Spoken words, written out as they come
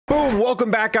Boom, welcome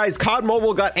back, guys. COD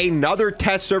Mobile got another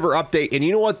test server update, and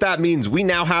you know what that means? We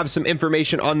now have some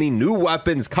information on the new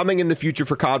weapons coming in the future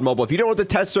for COD Mobile. If you don't know what the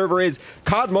test server is,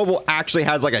 COD Mobile actually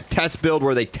has like a test build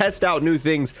where they test out new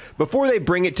things before they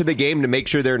bring it to the game to make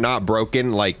sure they're not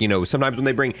broken. Like, you know, sometimes when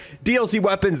they bring DLC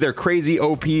weapons, they're crazy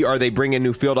OP, or they bring in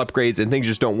new field upgrades and things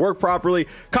just don't work properly.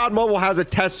 COD Mobile has a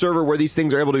test server where these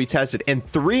things are able to be tested, and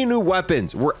 3 new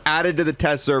weapons were added to the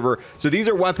test server. So these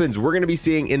are weapons we're going to be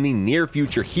seeing in the near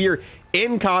future here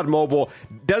in COD Mobile.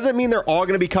 Doesn't mean they're all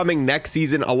going to be coming next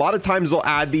season. A lot of times they'll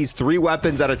add these 3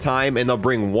 weapons at a time, and they'll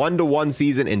bring 1 to one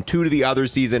season and 2 to the other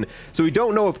season. So we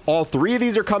don't know if all 3 of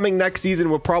these are coming next season.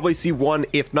 We'll probably see 1,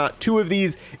 if not 2 of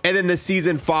these, and then the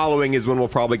season following is when we'll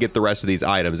probably get the rest of these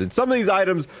items. And some of these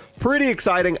items, pretty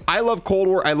exciting. I love Cold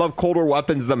War. I love Cold War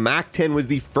weapons. The MAC-10 was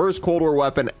the first Cold War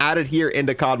weapon added here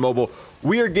into COD Mobile.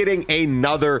 We are getting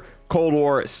another Cold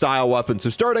War style weapon. So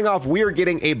starting off, we are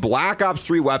getting a Black Ops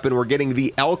 3 weapon. We're getting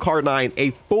the LCAR-9,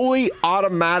 a fully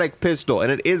automatic pistol, and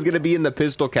it is going to be in the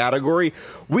pistol category.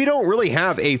 We don't really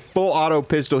have a full auto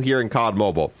pistol here in COD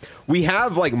Mobile. We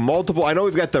have like multiple. I know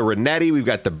we've got the Renetti, we've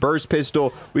got the burst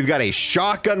pistol, we've got a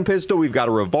shotgun pistol, we've got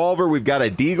a revolver, we've got a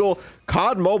deagle.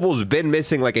 COD Mobile's been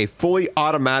missing like a fully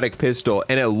automatic pistol,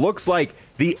 and it looks like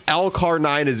the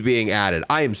LCAR-9 is being added.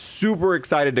 I am super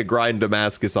excited to grind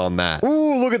Damascus on that.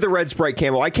 Ooh, look at the red sprite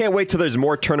camo. I can't wait till there's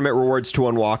more tournament rewards to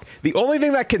unlock. The only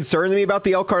thing that concerns me about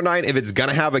the LCAR-9, if it's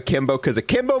gonna have akimbo, because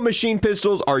akimbo machine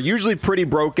pistols are usually pretty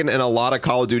broken in a lot of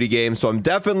Call of Duty games. So I'm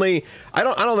definitely, I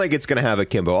don't think it's gonna have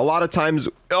akimbo. A lot of times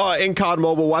in COD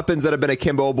Mobile, weapons that have been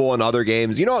akimboable in other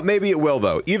games, you know what, maybe it will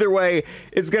though. Either way,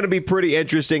 it's gonna be pretty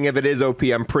interesting. If it is OP,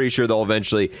 I'm pretty sure they'll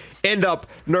eventually end up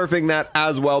nerfing that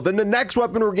as well. Then the next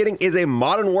weapon we're getting is a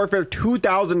Modern Warfare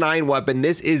 2009 weapon.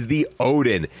 This is the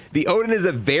Odin. The Odin is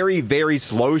a very, very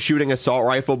slow shooting assault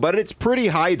rifle, but it's pretty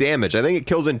high damage. I think it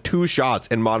kills in 2 shots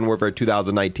in Modern Warfare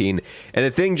 2019. And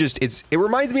the thing just, it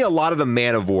reminds me a lot of the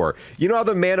Man of War. You know how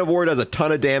the Man of War does a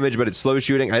ton of damage, but it's slow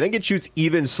shooting? I think it shoots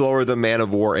even slower than Man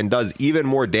of War and does even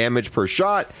more damage per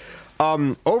shot.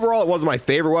 Overall, it wasn't my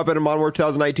favorite weapon in Modern Warfare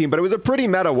 2019, but it was a pretty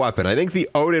meta weapon. I think the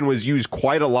Odin was used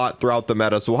quite a lot throughout the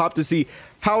meta, so we'll have to see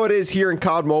how it is here in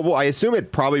COD Mobile. I assume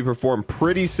it probably performed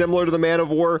pretty similar to the Man of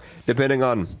War, depending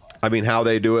on, I mean, how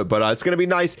they do it, but it's going to be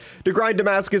nice to grind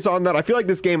Damascus on that. I feel like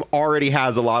this game already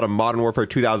has a lot of Modern Warfare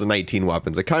 2019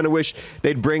 weapons. I kind of wish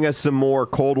they'd bring us some more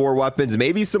Cold War weapons,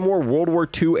 maybe some more World War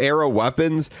II era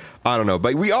weapons. I don't know,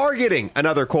 but we are getting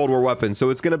another Cold War weapon, so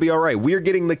it's going to be all right. We are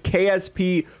getting the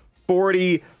KSP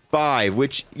 45,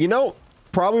 which, you know,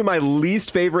 probably my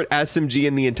least favorite SMG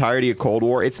in the entirety of Cold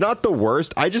War. It's not the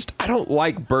worst. I don't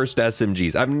like burst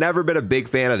SMGs. I've never been a big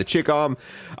fan of the Chicom.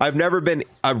 I've never been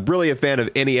really a fan of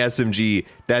any SMG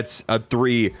that's a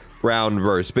 3-round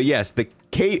burst. But yes, the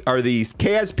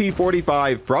KSP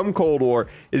 45 from Cold War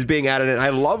is being added, and I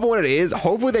love when it is.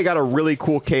 Hopefully they got a really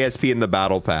cool KSP in the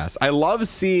battle pass. I love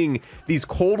seeing these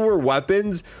Cold War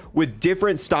weapons with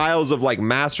different styles of like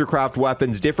Mastercraft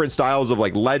weapons, different styles of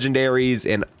like legendaries,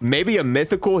 and maybe a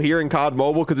mythical here in COD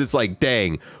Mobile, because it's like,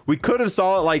 dang, we could have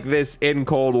saw it like this in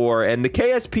Cold War. And the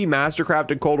KSP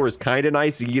Mastercraft in Cold War is kind of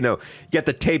nice. You know, you get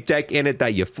the tape deck in it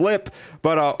that you flip,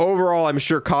 but overall, I'm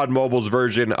sure COD Mobile's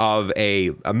version of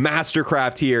a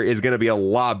Mastercraft here is going to be a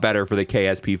lot better for the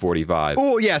KSP 45.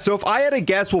 Oh yeah, so if I had to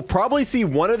guess, we'll probably see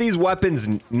one of these weapons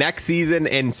next season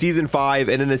in season 5,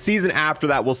 and then the season after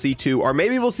that we'll see 2, or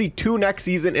maybe we'll see 2 next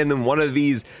season and then one of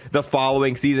these the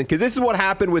following season, because this is what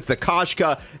happened with the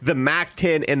Koshka, the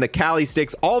MAC-10, and the Kali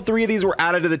sticks. All 3 of these were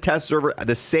added to the test server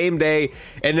the same day,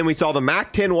 and then we saw the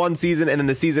MAC-10 one season, and then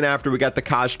the season after we got the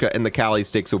Koshka and the Kali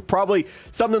stick. So probably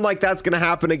something like that's going to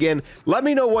happen again. Let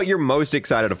me know what you're most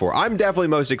excited for. I'm definitely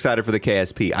most excited for the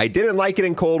KSP. I didn't like it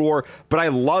in Cold War, but I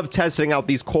love testing out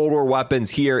these Cold War weapons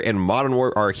here in Modern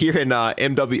War, or here in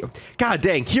MW. God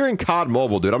dang, here in COD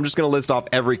Mobile, dude. I'm just going to list off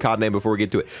every COD name before we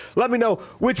get to it. Let me know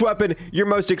which weapon you're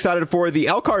most excited for. The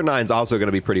LCAR-9 is also going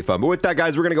to be pretty fun. But with that,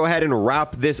 guys, we're going to go ahead and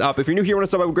wrap this up. If you're new here and want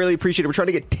to sub, I would greatly appreciate it. We're trying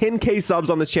to get 10K subs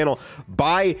on this channel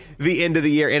by the end of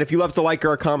the year. And if you left a like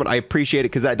or a comment, I appreciate it,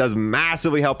 because that does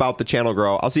massively help out the channel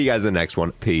grow. I'll see you guys in the next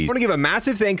one. Peace. I want to give a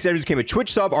massive thanks to everyone who became a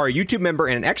Twitch sub or a YouTube member,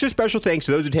 and an extra special thanks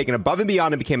to those who taken above and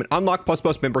beyond and became an Unlock Plus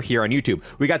Plus member here on YouTube.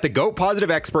 We got the GOAT Positive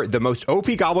Expert, the most OP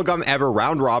Gobblegum ever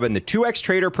round robin, the 2X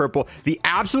Trader Purple, the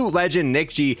absolute legend Nick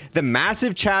G, the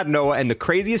massive Chad Noah, and the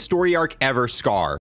craziest story arc ever Scar.